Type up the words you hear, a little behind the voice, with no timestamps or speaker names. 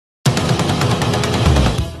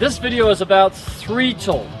This video is about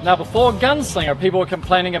 3-tool. Now before Gunslinger, people were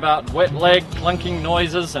complaining about wet leg, clunking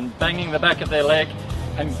noises and banging the back of their leg,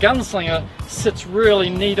 and Gunslinger sits really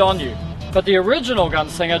neat on you. But the original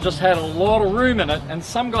Gunslinger just had a lot of room in it, and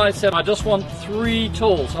some guy said, I just want 3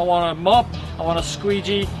 tools. I want a mop, I want a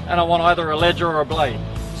squeegee, and I want either a ledger or a blade.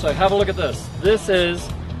 So have a look at this. This is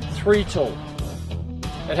 3-tool.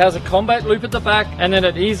 It has a combat loop at the back, and then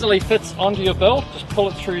it easily fits onto your belt. Just pull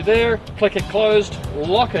it through there, click it closed,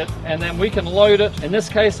 lock it, and then we can load it. In this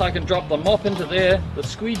case, I can drop the mop into there, the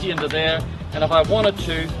squeegee into there, and if I wanted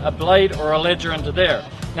to, a blade or a ledger into there.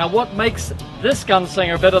 Now what makes this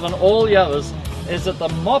Gunslinger better than all the others is that the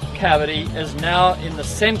mop cavity is now in the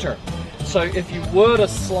center. So if you were to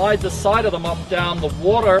slide the side of the mop down, the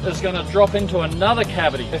water is going to drop into another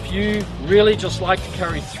cavity. If you really just like to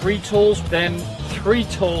carry 3 tools, then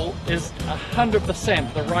 3-tool is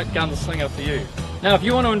 100% the right Gunslinger for you. Now if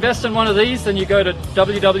you want to invest in one of these, then you go to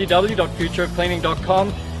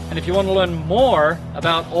www.futureofcleaning.com, and if you want to learn more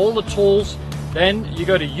about all the tools, then you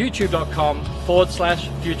go to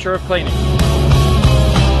youtube.com/futureofcleaning.